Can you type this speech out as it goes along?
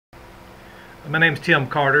My name is Tim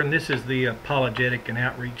Carter, and this is the Apologetic and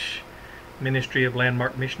Outreach Ministry of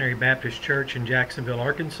Landmark Missionary Baptist Church in Jacksonville,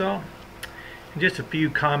 Arkansas. And just a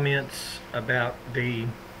few comments about the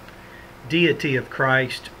deity of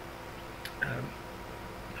Christ.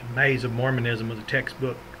 The Maze of Mormonism was a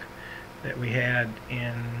textbook that we had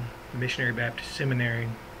in Missionary Baptist Seminary.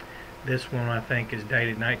 This one, I think, is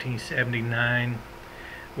dated 1979,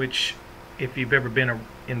 which, if you've ever been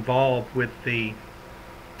involved with the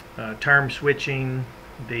term switching,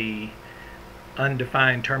 the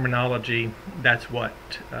undefined terminology, that's what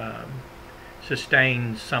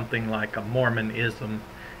sustains something like a Mormonism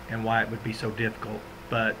and why it would be so difficult.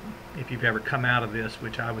 But if you've ever come out of this,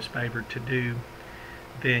 which I was favored to do,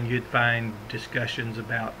 then you'd find discussions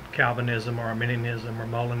about Calvinism or Arminianism or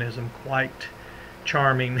Molinism quite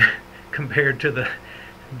charming compared to the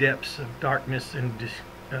depths of darkness and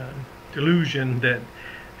delusion that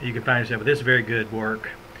you can find yourself. But this is very good work.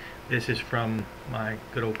 This is from my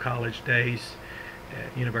good old college days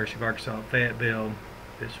at University of Arkansas Fayetteville.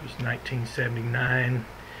 This was 1979.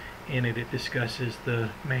 In it, it discusses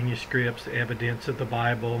the manuscripts, the evidence of the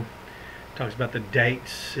Bible, talks about the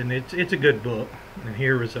dates, and it's a good book. And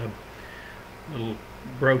here is a little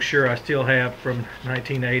brochure I still have from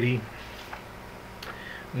 1980,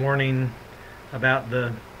 warning about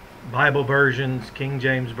the Bible versions, King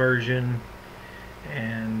James Version,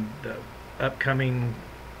 and the upcoming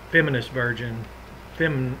feminist version,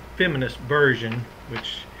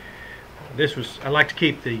 which this was, I like to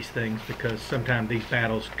keep these things because sometimes these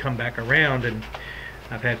battles come back around, and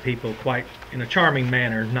I've had people quite in a charming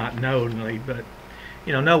manner, not knowingly, but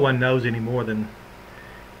you know, no one knows any more than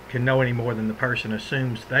can know any more than the person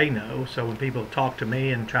assumes they know. So when people talk to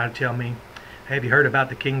me and try to tell me, hey, have you heard about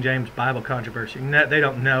the King James Bible controversy? No, they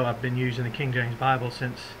don't know I've been using the King James Bible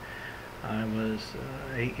since I was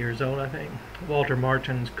 8 years old, I think. Walter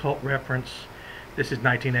Martin's Cult Reference. This is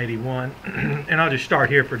 1981. And I'll just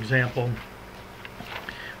start here, for example.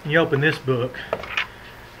 When you open this book,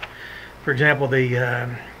 for example,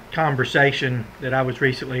 the conversation that I was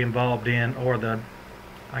recently involved in, or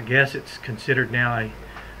I guess it's considered now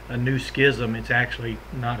a new schism. It's actually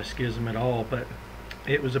not a schism at all, but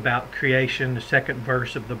it was about creation, the second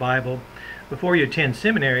verse of the Bible. Before you attend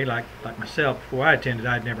seminary, like myself, before I attended,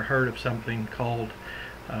 I'd never heard of something called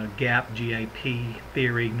GAP, G-A-P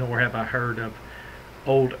theory, nor have I heard of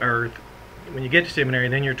old earth. When you get to seminary,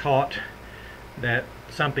 then you're taught that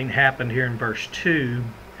something happened here in verse 2,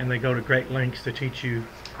 and they go to great lengths to teach you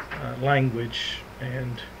language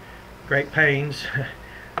and great pains.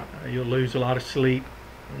 You'll lose a lot of sleep.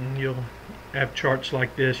 You'll have charts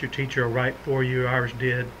like this. Your teacher will write for you. Ours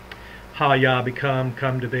did. Ha Yah become,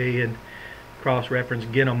 come to be, and cross-reference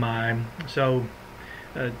genomai. So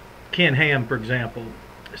Ken Ham, for example,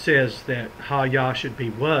 says that Ha Yah should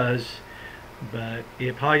be was, but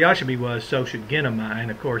if Ha Yah should be was, so should genomai.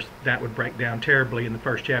 And of course that would break down terribly in the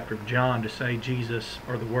first chapter of John to say Jesus,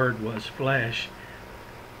 or the Word, was flesh,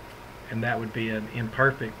 and that would be an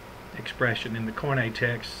imperfect expression in the Koine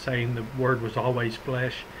text, saying the Word was always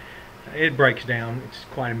flesh. It breaks down. It's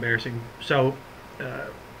quite embarrassing. So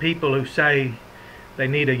people who say they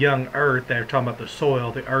need a young earth, they're talking about the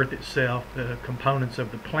soil, the earth itself, the components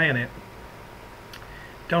of the planet,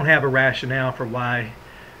 don't have a rationale for why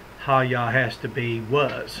Ha Yah has to be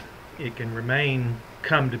was. It can remain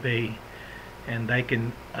come to be, and they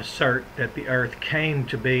can assert that the earth came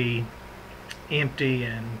to be empty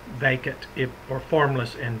and vacant, or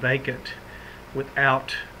formless and vacant,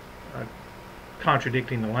 without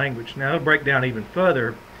contradicting the language. Now, it'll break down even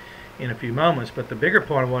further in a few moments, but the bigger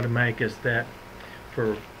point I want to make is that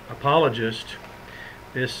for apologists,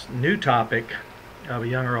 this new topic of a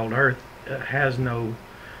young or old earth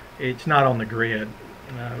it's not on the grid.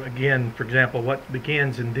 Again, for example, what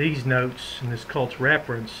begins in these notes in this cult's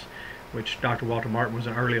reference, which Dr. Walter Martin was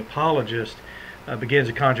an early apologist, begins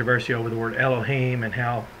a controversy over the word Elohim and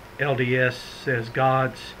how LDS says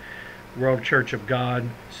God's, World Church of God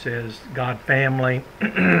says God family,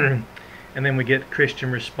 and then we get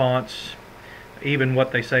Christian response, even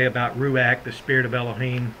what they say about Ruach, the spirit of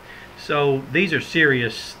Elohim. So these are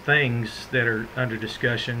serious things that are under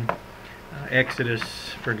discussion. Exodus,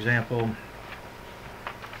 for example,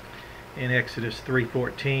 in Exodus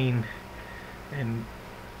 3:14, and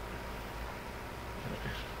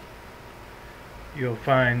you'll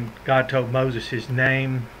find God told Moses his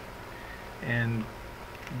name, and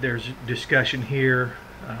there's discussion here.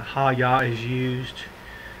 Ha Yah is used,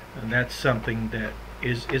 and that's something that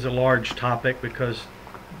is a large topic because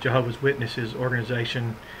Jehovah's Witnesses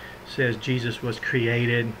organization says Jesus was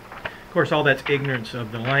created. Of course, all that's ignorance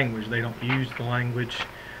of the language. They don't use the language.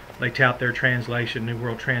 they tout their translation, New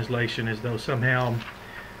World Translation, as though somehow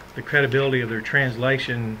the credibility of their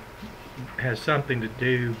translation has something to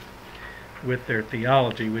do with their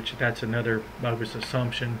theology, which that's another bogus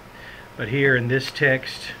assumption. But here in this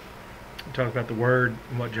text, it talks about the Word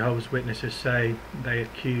and what Jehovah's Witnesses say. They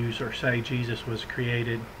accuse or say Jesus was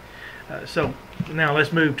created. So now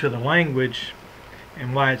let's move to the language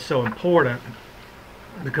and why it's so important,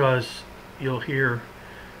 because you'll hear,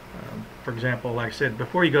 for example, like I said,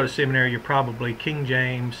 before you go to seminary, you're probably King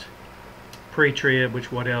James, pre-trib,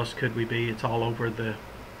 which what else could we be? It's all over the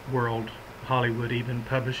world. Hollywood even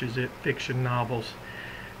publishes it, fiction novels.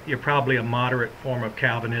 You're probably a moderate form of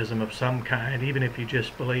Calvinism of some kind. Even if you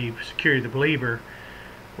just believe security of the believer,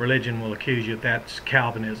 religion will accuse you that's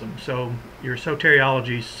Calvinism. So your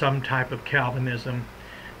soteriology is some type of Calvinism.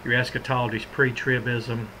 Your eschatology is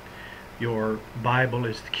pre-tribism. Your Bible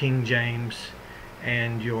is the King James,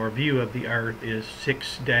 and your view of the earth is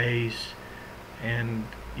 6 days, and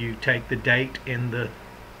you take the date in the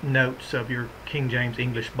notes of your King James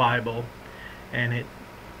English Bible, and it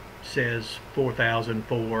says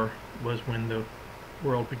 4004 was when the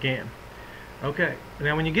world began. Okay,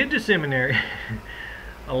 now when you get to seminary,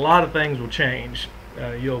 a lot of things will change.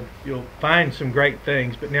 You'll find some great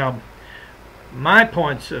things, but now my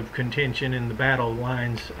points of contention in the battle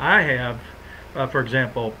lines I have, for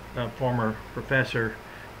example, former professor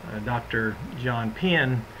Dr. John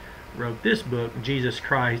Penn wrote this book, Jesus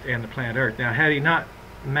Christ and the Planet Earth. Now, had he not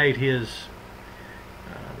made his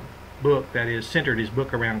book, that is, centered his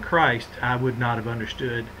book around Christ, I would not have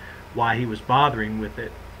understood why he was bothering with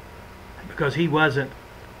it, because he wasn't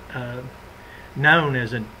known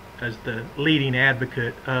as the leading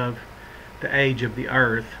advocate of the age of the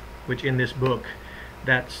earth, which in this book,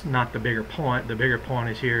 that's not the bigger point. The bigger point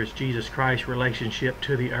is here is Jesus Christ's relationship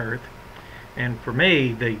to the earth. And for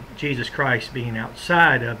me, the Jesus Christ being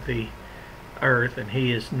outside of the earth, and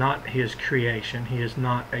he is not his creation, he is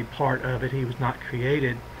not a part of it, he was not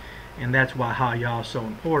created, and that's why Ha-Yah is so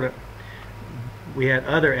important. We had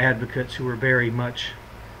other advocates who were very much,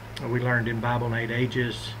 we learned in Bible in 8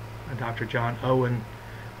 Ages, Dr. John Owen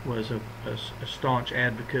was a staunch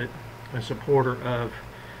advocate, a supporter of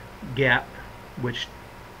GAP, which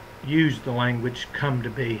used the language come to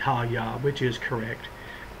be Ha-Yah, which is correct,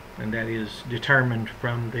 and that is determined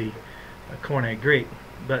from the Koine Greek.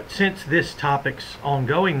 But since this topic's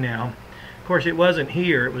ongoing now, of course it wasn't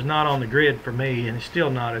here, it was not on the grid for me, and it's still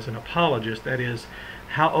not as an apologist. That is,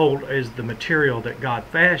 how old is the material that God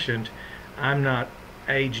fashioned? I'm not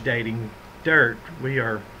age dating dirt. We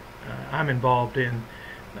are, I'm involved in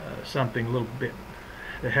something a little bit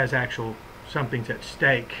that has actual something's at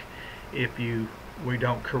stake if we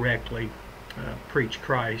don't correctly preach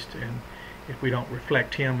Christ, and if we don't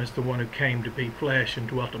reflect him as the one who came to be flesh and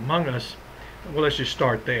dwelt among us. Well, let's just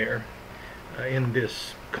start there in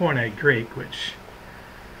this Koine Greek, which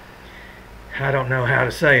I don't know how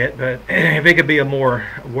to say it, but if it could be a more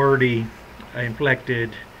wordy,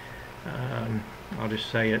 inflected, I'll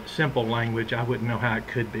just say it, simple language, I wouldn't know how it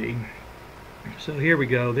could be. So here we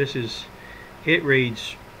go. This is, it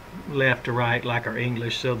reads left to right like our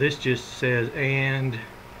English, so this just says and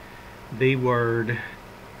the word,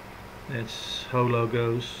 that's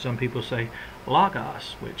hologos. Some people say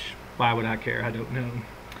logos, which why would I care? I don't know.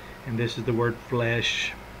 And this is the word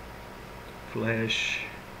flesh, flesh,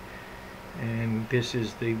 and this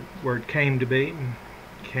is the word came to be,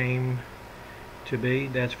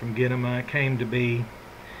 that's from Genema, came to be.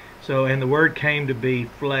 So, and the word came to be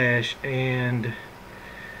flesh, and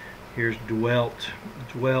here's dwelt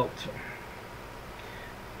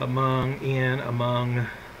among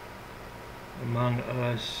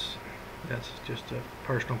us. That's just a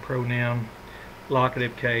personal pronoun,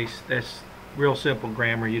 locative case. That's real simple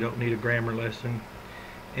grammar, you don't need a grammar lesson.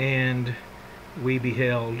 And we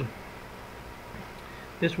beheld,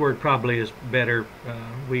 this word probably is better,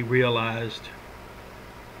 we realized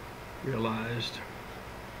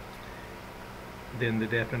than the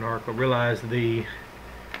definite article. Realize the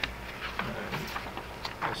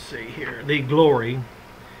let's see here, the glory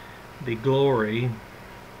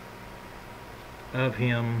of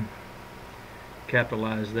him,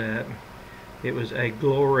 capitalize that. It was a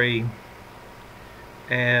glory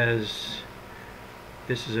as,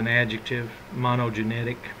 this is an adjective,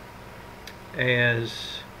 monogenetic,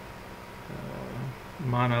 as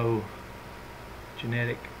monogenetic.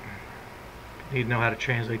 You need to know how to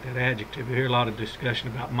translate that adjective. We hear a lot of discussion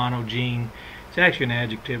about monogene. It's actually an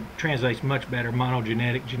adjective, translates much better,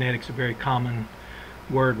 monogenetic. Genetic's a very common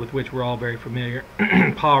word with which we're all very familiar.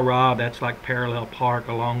 Para, that's like parallel park,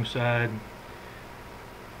 alongside.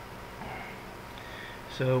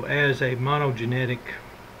 So as a monogenetic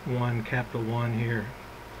one, capital 1 here,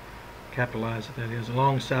 capitalize it, that is,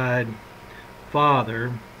 alongside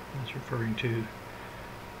Father, that's referring to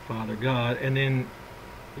Father God, and then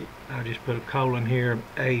I'll just put a colon here,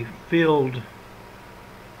 a filled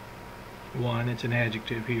one, it's an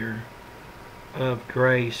adjective here, of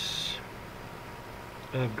grace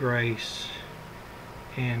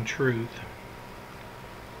and truth.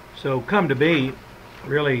 So come to be,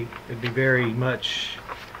 really, it'd be very much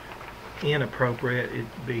inappropriate,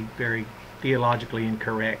 it'd be very theologically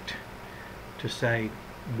incorrect to say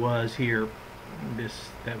was here.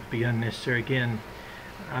 That would be unnecessary. Again,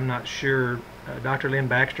 I'm not sure. Dr. Lynn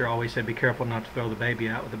Baxter always said be careful not to throw the baby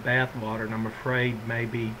out with the bathwater, and I'm afraid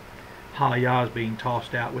maybe Hallelujah is being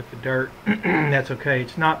tossed out with the dirt. That's okay.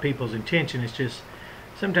 It's not people's intention. It's just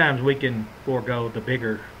sometimes we can forego the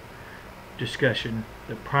bigger discussion,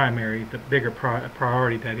 the bigger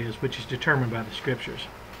priority, that is, which is determined by the scriptures.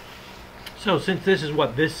 So since this is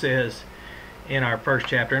what this says in our first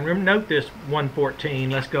chapter, and note this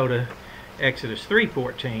 1:14, let's go to Exodus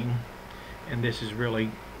 3:14, and this is really,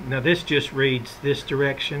 now this just reads this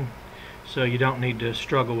direction, so you don't need to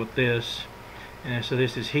struggle with this. And so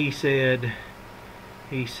this is he said,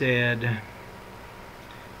 and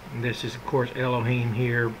this is of course Elohim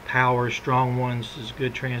here, power, strong ones is a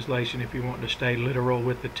good translation if you want to stay literal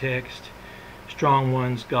with the text. Strong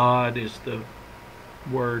ones, God is the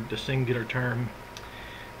word, the singular term.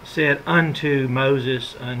 Said unto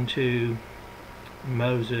Moses,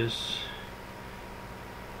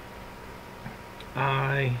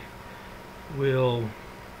 I will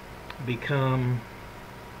become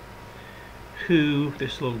who,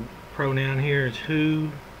 this little pronoun here is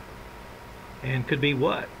who, and could be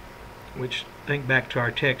what, which, think back to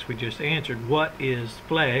our text we just answered, what is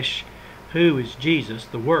flesh, who is Jesus,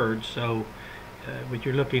 the Word. So when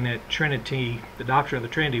you're looking at Trinity, the doctrine of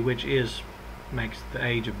the Trinity, which makes the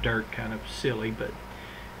age of dirt kind of silly, but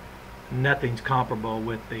nothing's comparable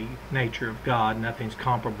with the nature of God, nothing's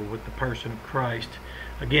comparable with the person of Christ.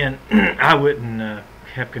 Again, I wouldn't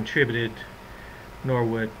have contributed, nor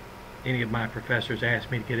would any of my professors ask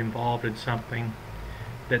me to get involved in something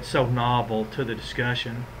that's so novel to the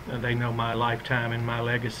discussion. They know my lifetime and my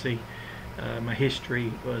legacy. My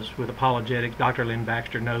history was with apologetics. Dr. Lynn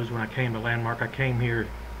Baxter knows when I came to Landmark, I came here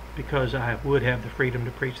because I would have the freedom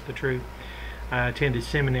to preach the truth. I attended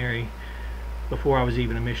seminary before I was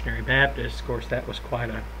even a missionary Baptist. Of course, that was quite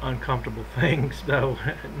an uncomfortable thing. So,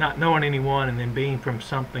 not knowing anyone and then being from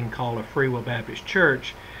something called a Free Will Baptist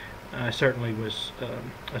Church, certainly was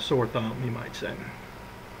a sore thumb, you might say.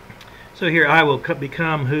 So here, I will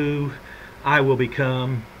become who I will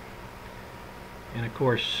become. And of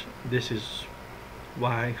course, this is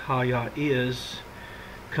why Hallelujah is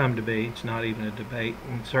come to be. It's not even a debate.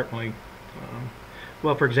 And certainly,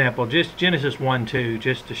 well, for example, just Genesis 1:2,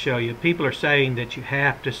 just to show you, people are saying that you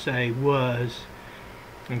have to say was.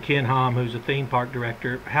 And Ken Hom, who's a theme park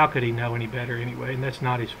director, how could he know any better anyway? And that's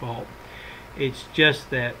not his fault. It's just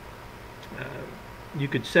that you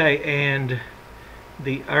could say, and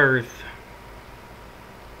the earth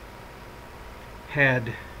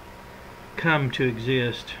had come to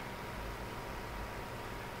exist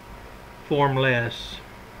formless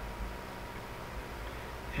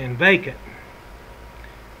and vacant.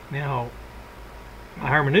 Now, my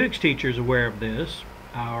hermeneutics teacher is aware of this.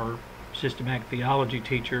 Our systematic theology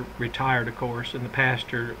teacher, retired of course, and the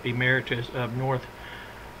pastor emeritus of North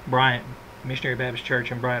Bryant Missionary Baptist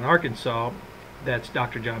Church in Bryant, Arkansas, that's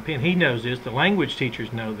Dr. John Penn. He knows this. The language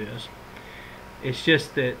teachers know this. It's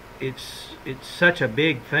just that it's such a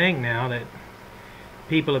big thing now that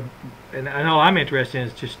people have, and all I'm interested in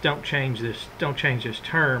is just don't change this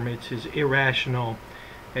term. It's as irrational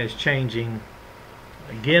as changing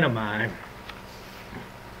Genomai.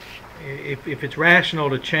 If it's rational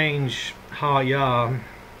to change Hallelujah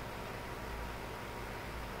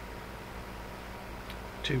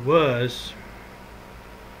to was,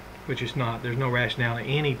 which is not, there's no rationality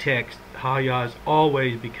in any text. Hallelujah has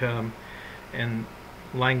always become, and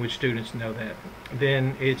language students know that.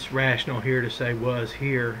 Then it's rational here to say was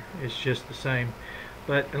here. It's just the same.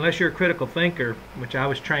 But unless you're a critical thinker, which I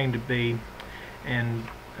was trained to be, and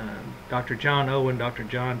Dr. John Owen, Dr.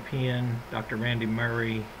 John Penn, Dr. Randy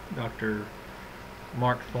Murray, Dr.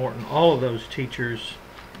 Mark Thornton, all of those teachers,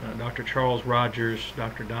 Dr. Charles Rogers,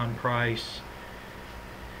 Dr. Don Price,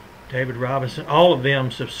 David Robinson, all of them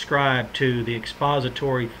subscribe to the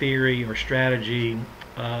expository theory or strategy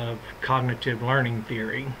of cognitive learning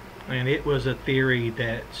theory. And it was a theory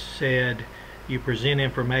that said you present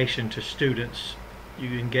information to students,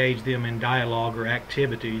 you engage them in dialogue or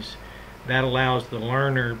activities that allows the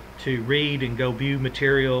learner to read and go view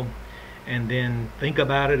material and then think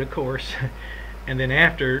about it, of course, and then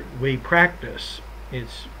after we practice.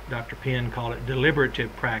 It's Dr. Penn called it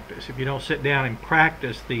deliberative practice. If you don't sit down and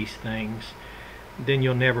practice these things, then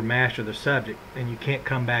you'll never master the subject, and you can't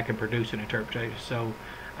come back and produce an interpretation. So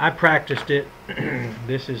I practiced it.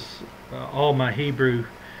 This is all my Hebrew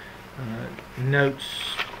notes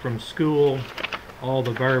from school, all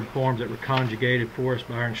the verb forms that were conjugated for us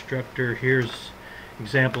by our instructor. Here's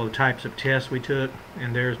example of types of tests we took,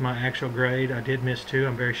 and there's my actual grade. I did miss 2.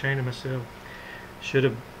 I'm very ashamed of myself. Should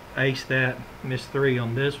have aced that, missed 3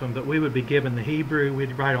 on this one. But we would be given the Hebrew.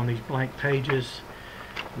 We'd write on these blank pages.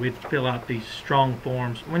 We'd fill out these strong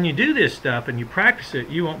forms. When you do this stuff and you practice it,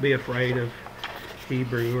 you won't be afraid of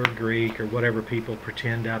Hebrew or Greek or whatever people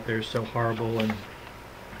pretend out there is so horrible. And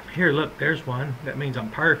here, look, there's one. That means I'm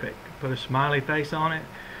perfect. Put a smiley face on it.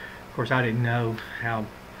 Of course, I didn't know how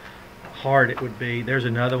hard it would be. There's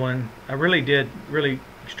another one. I really did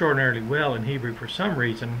extraordinarily well in Hebrew for some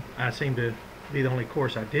reason. I seem to be the only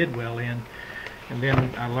course I did well in. And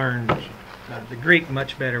then I learned the Greek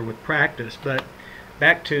much better with practice. But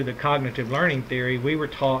back to the cognitive learning theory, we were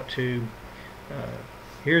taught to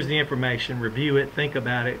here's the information, review it, think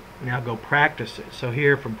about it, now go practice it. So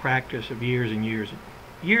here, from practice of years and years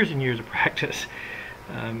of practice,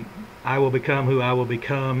 I will become who I will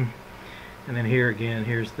become. And then here again,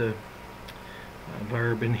 here's the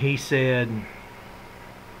verb. And he said,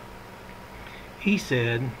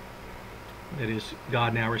 that is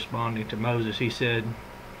God now responding to Moses, he said,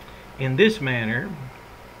 in this manner,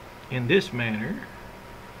 now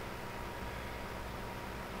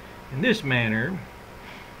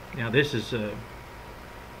this is a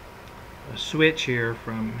switch here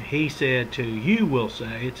from he said to you will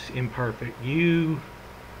say. It's imperfect. You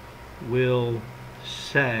will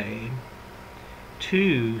say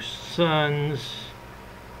to sons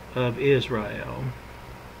of Israel.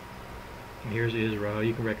 And here's Israel.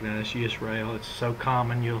 You can recognize Israel. It's so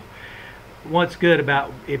common. What's good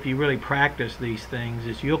about if you really practice these things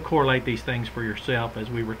is you'll correlate these things for yourself as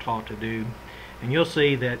we were taught to do. And you'll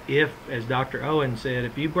see that if, as Dr. Owen said,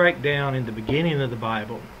 if you break down in the beginning of the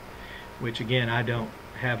Bible, which again I don't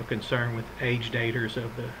have a concern with age daters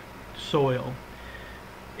of the soil,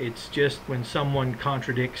 it's just when someone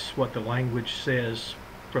contradicts what the language says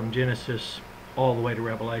from Genesis all the way to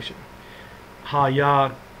Revelation.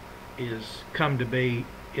 Ha-Yah is come to be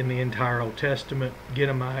in the entire Old Testament.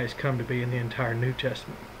 Genomai has come to be in the entire New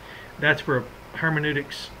Testament. That's for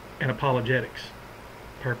hermeneutics and apologetics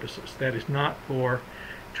purposes. That is not for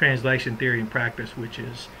translation theory and practice, which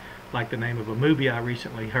is like the name of a movie I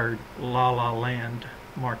recently heard, La La Land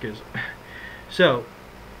Marxism. So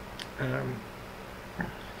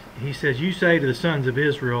he says, you say to the sons of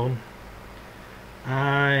Israel,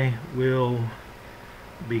 I will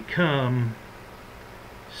become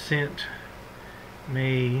sent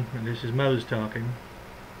me, and this is Moses talking,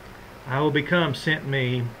 I will become sent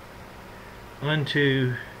me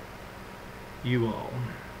unto you all.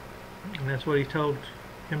 And that's what he told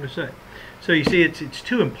him to say. So you see, it's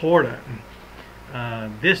too important,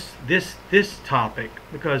 this topic,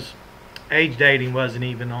 because age dating wasn't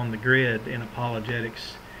even on the grid in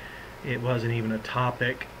apologetics. It wasn't even a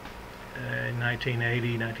topic in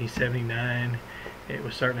 1980, 1979. It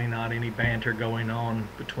was certainly not any banter going on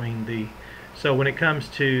between the... So when it comes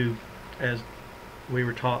to, as we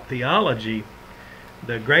were taught, theology,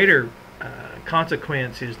 the greater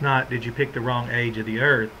consequence is not did you pick the wrong age of the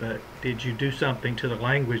earth, but did you do something to the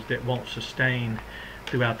language that won't sustain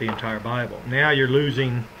throughout the entire Bible. Now you're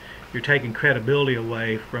taking credibility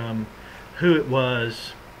away from who it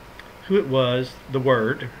was, the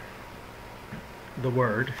Word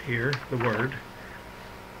here, the Word,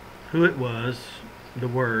 who it was, the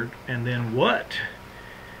Word, and then what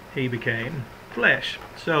he became, flesh.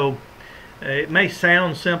 So it may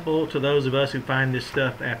sound simple to those of us who find this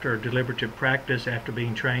stuff after deliberative practice, after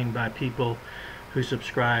being trained by people who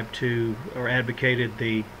subscribe to or advocated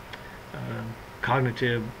the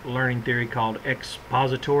cognitive learning theory called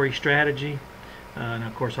expository strategy. And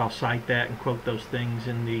of course I'll cite that and quote those things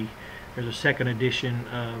in there's a second edition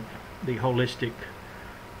of the holistic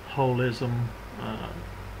holism,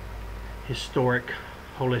 historic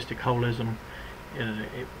holistic holism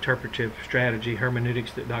interpretive strategy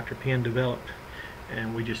hermeneutics that Dr. Penn developed,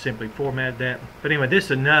 and we just simply formatted that. But anyway, this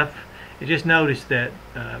is enough. You just notice that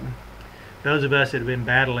those of us that have been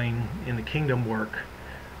battling in the kingdom work,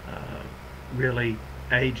 really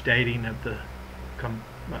age dating of the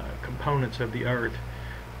components of the earth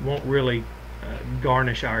won't really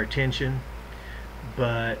garnish our attention,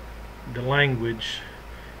 but the language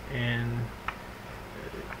and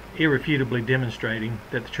irrefutably demonstrating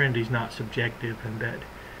that the Trinity is not subjective and that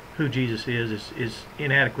who Jesus is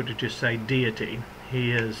inadequate to just say deity.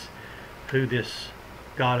 He is who this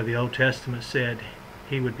God of the Old Testament said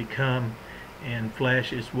he would become, and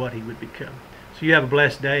flesh is what he would become. So you have a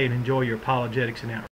blessed day and enjoy your apologetics and outreach.